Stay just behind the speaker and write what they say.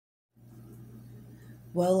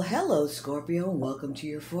Well, hello, Scorpio, and welcome to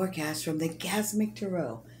your forecast from the Gasmic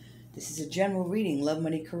Tarot. This is a general reading, love,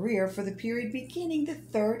 money, career for the period beginning the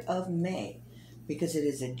 3rd of May. Because it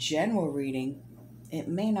is a general reading, it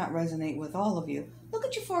may not resonate with all of you. Look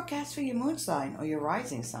at your forecast for your moon sign or your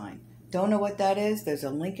rising sign. Don't know what that is? There's a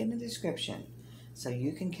link in the description so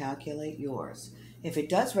you can calculate yours. If it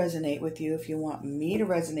does resonate with you, if you want me to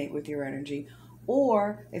resonate with your energy,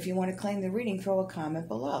 or if you want to claim the reading, throw a comment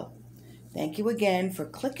below. Thank you again for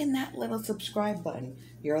clicking that little subscribe button.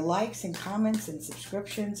 Your likes and comments and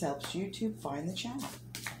subscriptions helps YouTube find the channel.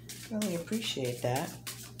 Really appreciate that.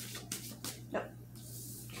 Nope.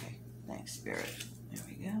 Okay, thanks, Spirit. There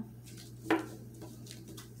we go.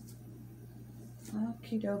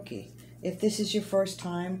 Okie dokie. If this is your first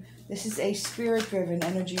time, this is a spirit-driven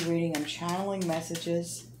energy reading. I'm channeling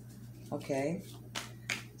messages. Okay.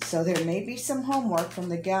 So there may be some homework from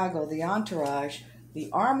the gaggle, the entourage, the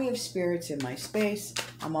army of spirits in my space.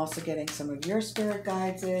 I'm also getting some of your spirit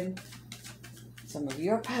guides in, some of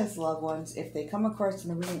your past loved ones. If they come across in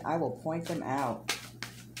the reading, I will point them out.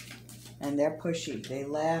 And they're pushy. They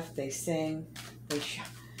laugh, they sing, they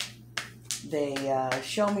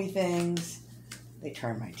show me things, they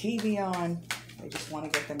turn my TV on. They just want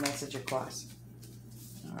to get the message across.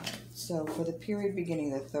 All right, so for the period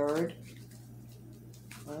beginning the 3rd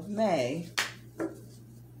of May,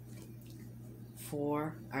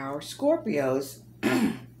 for our Scorpios,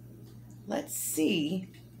 let's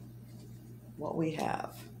see what we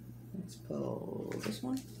have. Let's pull this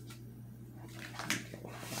one. Okay,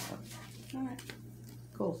 all right,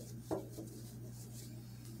 cool.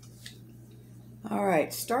 All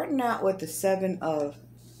right, starting out with the 7 of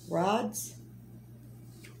Rods,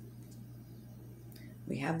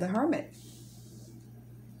 we have the Hermit.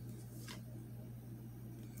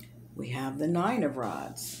 We have the 9 of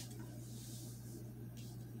Rods.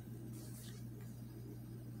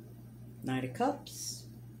 Knight of Cups,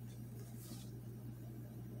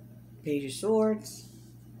 Page of Swords,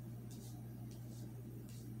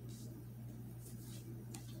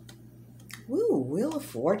 woo, Wheel of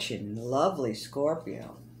Fortune, lovely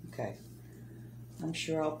Scorpio. Okay, I'm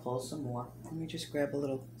sure I'll pull some more. Let me just grab a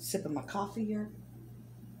little sip of my coffee here.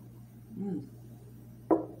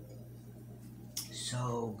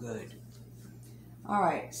 So good. All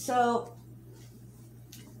right, so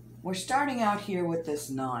we're starting out here with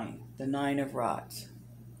this 9, the 9 of Rods.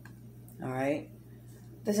 All right.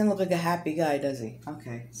 Doesn't look like a happy guy, does he?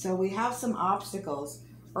 Okay. So we have some obstacles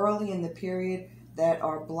early in the period that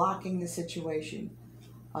are blocking the situation.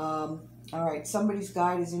 All right. Somebody's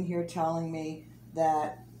guide is in here telling me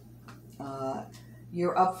that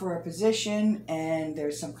you're up for a position and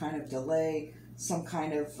there's some kind of delay, some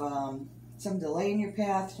kind of some delay in your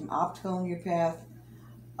path, some obstacle in your path,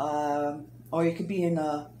 or you could be in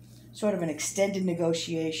a sort of an extended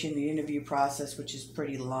negotiation, the interview process, which is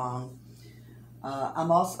pretty long. I'm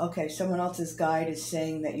also, okay, someone else's guide is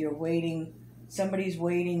saying that you're waiting, somebody's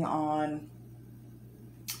waiting on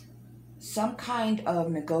some kind of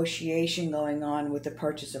negotiation going on with the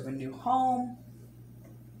purchase of a new home.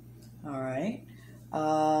 All right.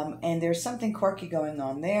 And there's something quirky going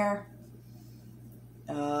on there.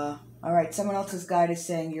 All right, someone else's guide is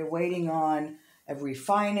saying you're waiting on a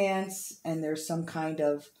refinance and there's some kind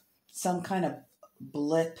of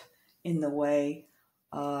blip in the way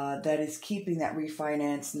that is keeping that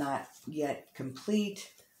refinance not yet complete.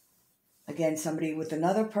 Again, somebody with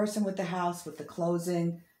another person with the house, with the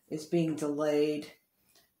closing, is being delayed.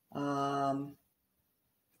 Okay.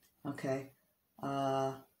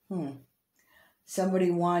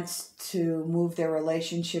 Somebody wants to move their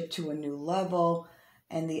relationship to a new level,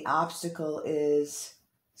 and the obstacle is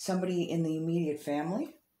somebody in the immediate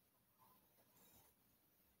family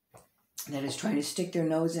that is trying to stick their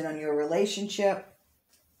nose in on your relationship,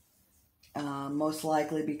 most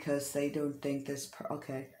likely because they don't think this,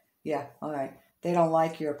 okay, yeah, all right, they don't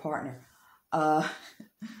like your partner. All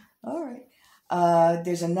right,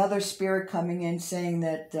 there's another spirit coming in saying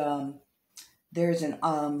that there's an,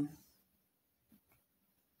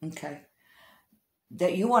 okay,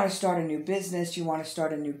 that you want to start a new business, you want to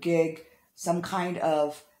start a new gig, some kind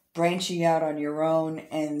of branching out on your own,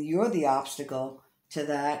 and you're the obstacle to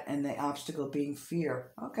that, and the obstacle being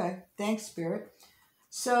fear. Okay, thanks, Spirit.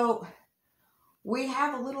 So we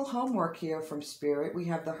have a little homework here from Spirit. We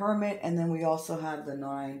have the Hermit, and then we also have the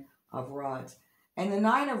 9 of Rods. And the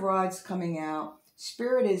 9 of Rods coming out,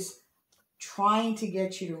 Spirit is trying to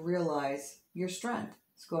get you to realize your strength,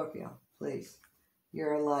 Scorpio, please.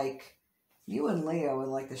 You're like, you and Leo are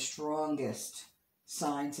like the strongest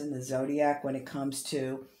signs in the zodiac when it comes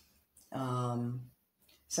to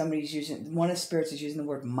somebody's using, one of the spirits is using the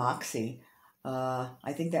word moxie.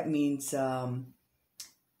 I think that means,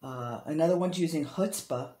 another one's using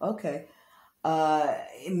chutzpah. Okay.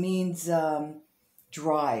 It means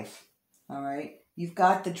drive. All right. You've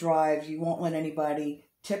got the drive. You won't let anybody,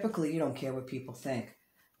 typically you don't care what people think,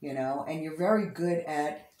 you know, and you're very good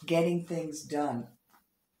at getting things done.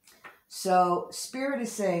 So Spirit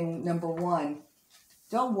is saying, number one,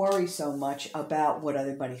 don't worry so much about what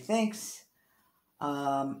everybody thinks,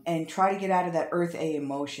 and try to get out of that Earth A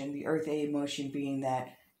emotion, the Earth A emotion being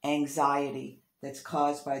that anxiety that's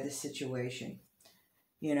caused by the situation.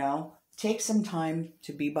 You know, take some time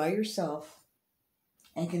to be by yourself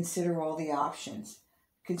and consider all the options.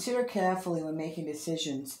 Consider carefully when making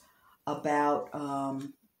decisions about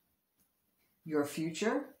your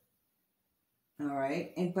future. All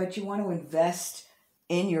right. But you want to invest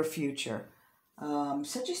in your future.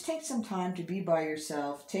 So just take some time to be by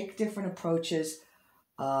yourself. Take different approaches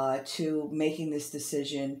to making this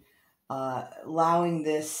decision, allowing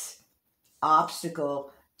this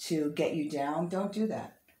obstacle to get you down. Don't do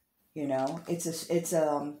that. You know,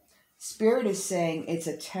 Spirit is saying it's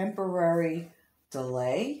a temporary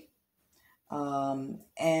delay.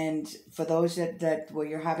 And for those that where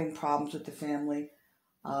you're having problems with the family,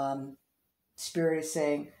 Spirit is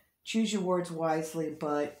saying, choose your words wisely,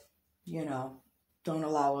 but, you know, don't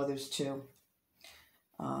allow others to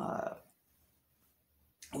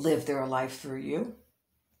live their life through you.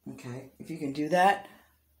 Okay. If you can do that,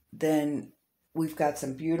 then we've got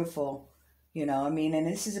some beautiful, you know, I mean, and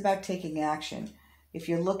this is about taking action. If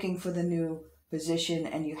you're looking for the new position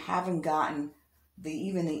and you haven't gotten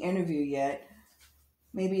even the interview yet,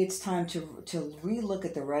 maybe it's time to relook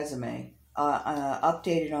at the resume,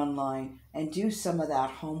 update it online, and do some of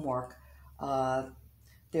that homework.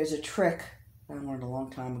 There's a trick I learned a long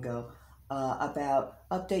time ago about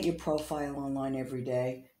update your profile online every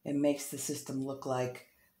day. It makes the system look like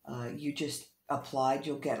you just applied.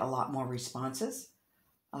 You'll get a lot more responses.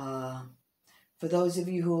 For those of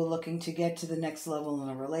you who are looking to get to the next level in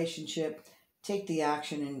a relationship, take the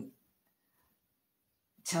action and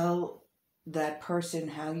tell that person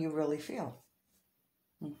how you really feel.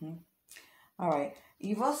 All right.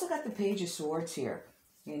 You've also got the Page of Swords here,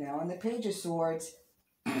 you know, and the Page of Swords,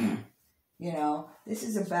 you know, this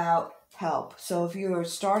is about help. So if you're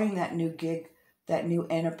starting that new gig, that new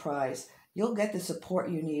enterprise, you'll get the support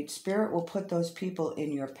you need. Spirit will put those people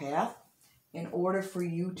in your path in order for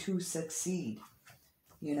you to succeed.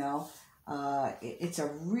 You know, it's a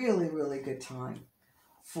really, really good time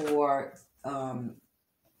for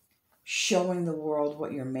showing the world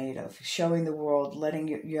what you're made of, showing the world,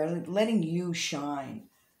 letting you shine,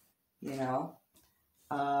 you know.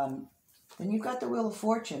 Then you've got the Wheel of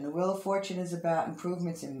Fortune. The Wheel of Fortune is about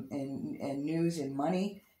improvements in news and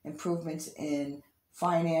money, improvements in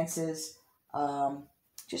finances.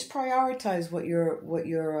 Just prioritize what you're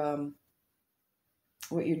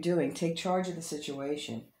doing. Take charge of the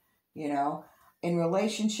situation. You know, in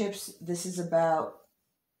relationships, this is about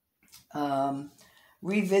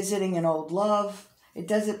revisiting an old love. It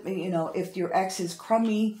doesn't, you know, if your ex is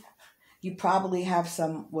crummy, you probably have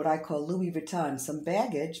some, what I call Louis Vuitton, some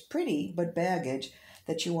baggage, pretty, but baggage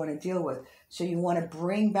that you want to deal with. So you want to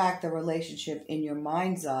bring back the relationship in your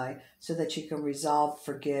mind's eye so that you can resolve,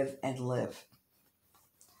 forgive, and live.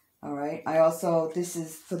 All right. This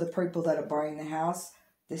is for the people that are buying the house.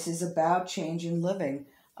 This is about change in living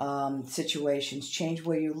situations. Change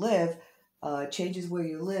where you live. Changes where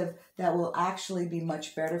you live that will actually be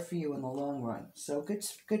much better for you in the long run. So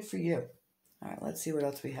good for you. All right, let's see what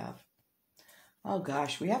else we have. Oh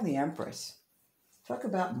gosh, we have the Empress. Talk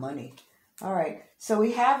about money. All right, so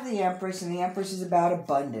we have the Empress, and the Empress is about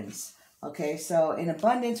abundance. Okay, so in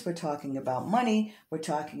abundance, we're talking about money. We're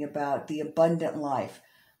talking about the abundant life.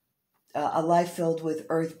 A life filled with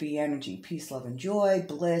Earth B energy, peace, love, and joy,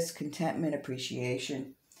 bliss, contentment,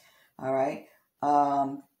 appreciation. All right.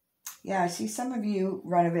 Yeah, I see some of you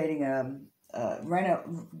renovating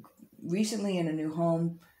recently in a new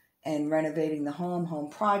home and renovating the home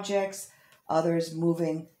projects, others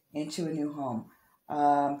moving into a new home.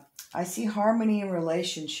 I see harmony in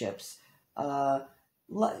relationships. Some of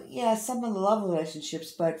the love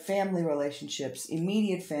relationships, but family relationships,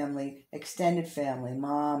 immediate family, extended family,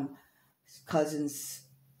 mom, cousins,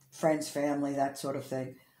 friends, family, that sort of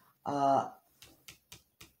thing.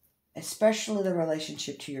 Especially the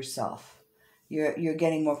relationship to yourself. You're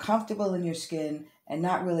getting more comfortable in your skin and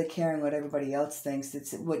not really caring what everybody else thinks.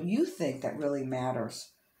 It's what you think that really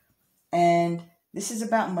matters. And this is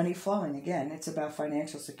about money flowing. Again, it's about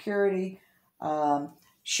financial security,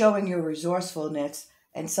 showing your resourcefulness,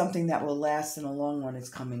 and something that will last in the long run is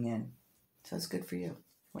coming in. So it's good for you.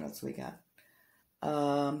 What else we got?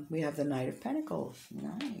 we have the Knight of Pentacles.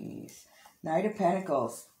 Nice. Knight of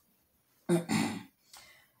Pentacles.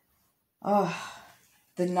 Oh,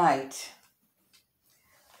 the Knight.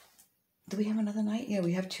 Do we have another Knight? Yeah,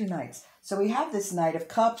 we have two Knights. So we have this Knight of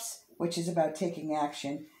Cups, which is about taking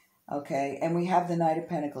action. Okay, and we have the Knight of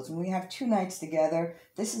Pentacles. When we have two Knights together,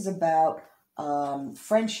 this is about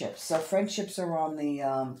friendships. So friendships are on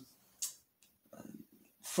the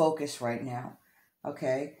focus right now.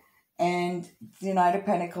 Okay, and the Knight of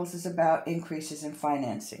Pentacles is about increases in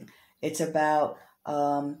financing. It's about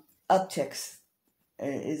upticks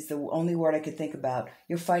is the only word I could think about.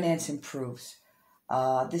 Your finance improves.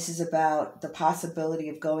 This is about the possibility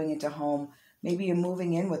of going into home. Maybe you're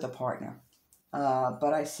moving in with a partner.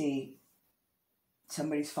 But I see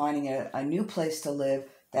somebody's finding a new place to live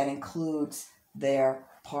that includes their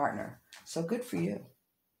partner. So good for you.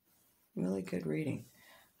 Really good reading.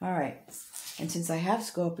 All right. And since I have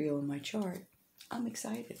Scorpio in my chart, I'm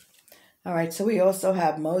excited. All right. So we also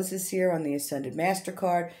have Moses here on the Ascendant Master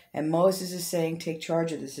card. And Moses is saying, take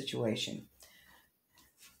charge of the situation.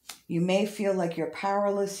 You may feel like you're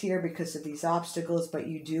powerless here because of these obstacles, but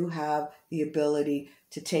you do have the ability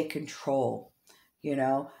to take control. You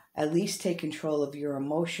know, at least take control of your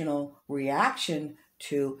emotional reaction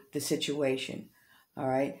to the situation. All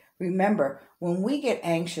right. Remember, when we get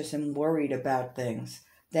anxious and worried about things,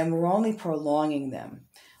 then we're only prolonging them.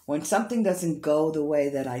 When something doesn't go the way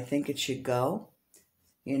that I think it should go,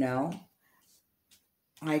 you know,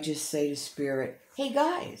 I just say to Spirit, hey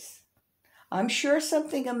guys, I'm sure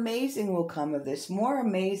something amazing will come of this, more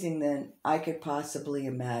amazing than I could possibly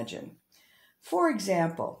imagine. For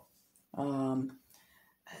example, I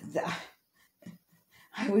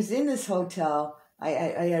was in this hotel.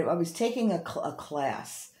 I was taking a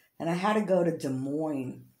class, and I had to go to Des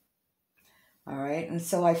Moines. All right, and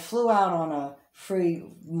so I flew out on a free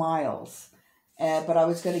miles, but I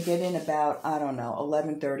was going to get in about, I don't know,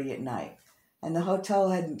 11:30 at night. And the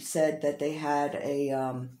hotel had said that they had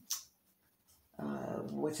a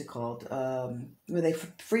what's it called? Where they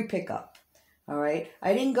free pickup. All right.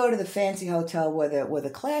 I didn't go to the fancy hotel where the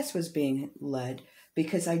class was being led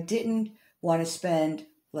because I didn't want to spend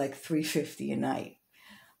like $350 a night.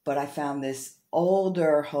 But I found this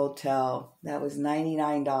older hotel that was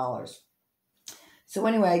 $99. So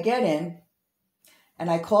anyway, I get in and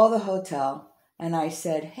I call the hotel and I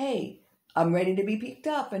said, hey, I'm ready to be picked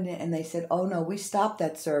up. And they said, oh no, we stopped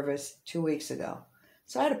that service 2 weeks ago.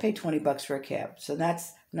 So I had to pay $20 for a cab. So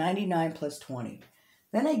that's $99 plus $20.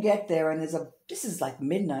 Then I get there and this is like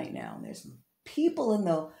midnight now. And there's people in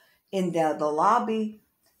the lobby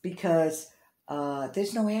because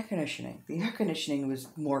there's no air conditioning. The air conditioning was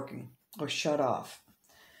working or shut off.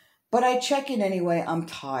 But I check in anyway. I'm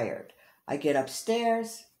tired. I get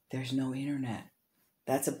upstairs. There's no internet.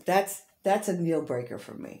 That's a deal breaker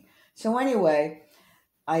for me. So anyway,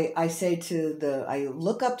 I say I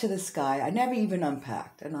look up to the sky. I never even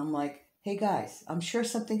unpacked. And I'm like, hey guys, I'm sure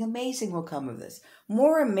something amazing will come of this.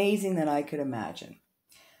 More amazing than I could imagine.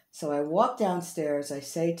 So I walk downstairs. I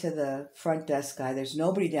say to the front desk guy, there's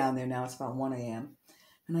nobody down there now. It's about 1 a.m.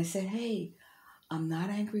 And I said, hey, I'm not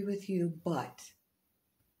angry with you, but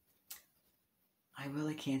I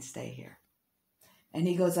really can't stay here. And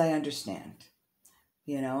he goes, I understand.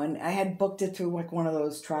 You know, and I had booked it through like one of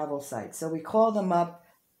those travel sites. So we called him up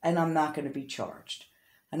and I'm not going to be charged.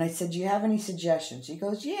 And I said, do you have any suggestions? He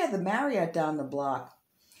goes, yeah, the Marriott down the block,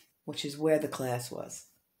 which is where the class was.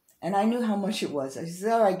 And I knew how much it was. I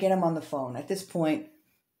said, all right, get him on the phone. At this point,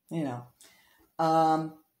 you know.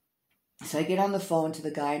 So I get on the phone to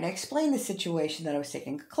the guy and I explain the situation that I was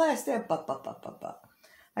taking a class there.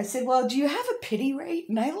 I said, well, do you have a pity rate?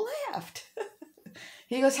 And I laughed.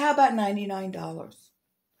 He goes, how about $99?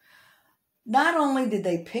 Not only did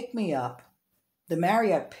they pick me up, the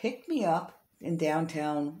Marriott picked me up in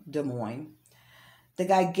downtown Des Moines. The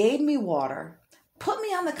guy gave me water, put me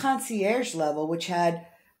on the concierge level, which had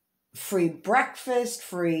free breakfast,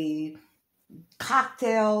 free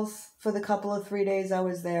cocktails for the couple of 3 days I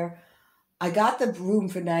was there. I got the room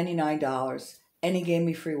for $99 and he gave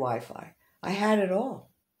me free Wi-Fi. I had it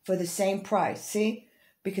all for the same price. See?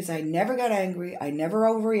 Because I never got angry. I never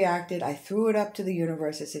overreacted. I threw it up to the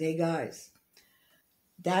universe. I said, hey guys,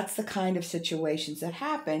 that's the kind of situations that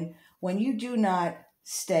happen when you do not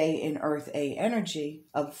stay in Earth A energy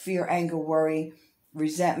of fear, anger, worry,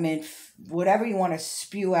 resentment, whatever you want to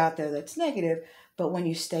spew out there that's negative. But when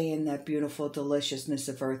you stay in that beautiful deliciousness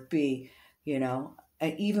of Earth B, you know,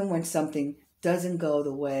 and even when something doesn't go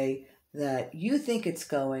the way that you think it's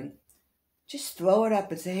going, just throw it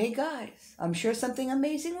up and say, hey guys, I'm sure something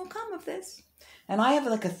amazing will come of this. And I have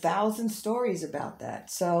like 1,000 stories about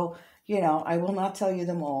that. So, I will not tell you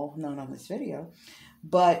them all, not on this video,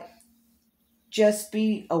 but just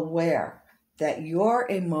be aware that your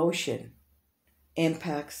emotion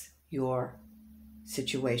impacts your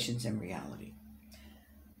situations in reality.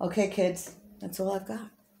 Okay, kids, that's all I've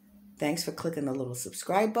got. Thanks for clicking the little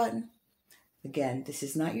subscribe button. Again, this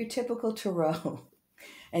is not your typical tarot.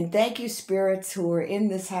 And thank you, spirits who are in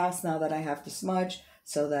this house now that I have to smudge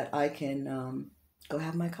so that I can go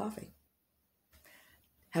have my coffee.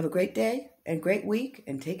 Have a great day and great week,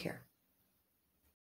 and take care.